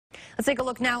Let's take a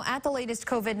look now at the latest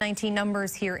COVID-19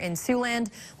 numbers here in Siouxland.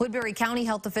 Woodbury County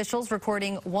health officials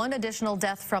recording 1 additional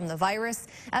death from the virus,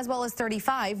 as well as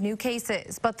 35 new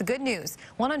cases. But the good news,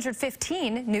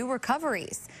 115 new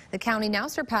recoveries. The county now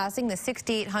surpassing the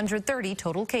 6,830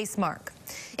 total case mark.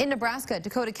 In Nebraska,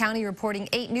 Dakota County reporting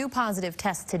 8 new positive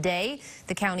tests today.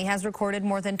 The county has recorded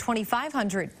more than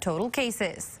 2,500 total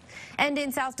cases. And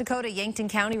in South Dakota, Yankton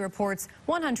County reports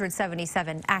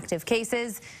 177 active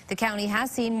cases. The county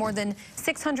has seen more than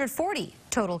 640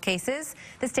 total cases.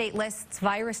 The state lists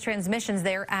virus transmissions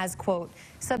there as, quote,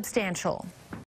 substantial.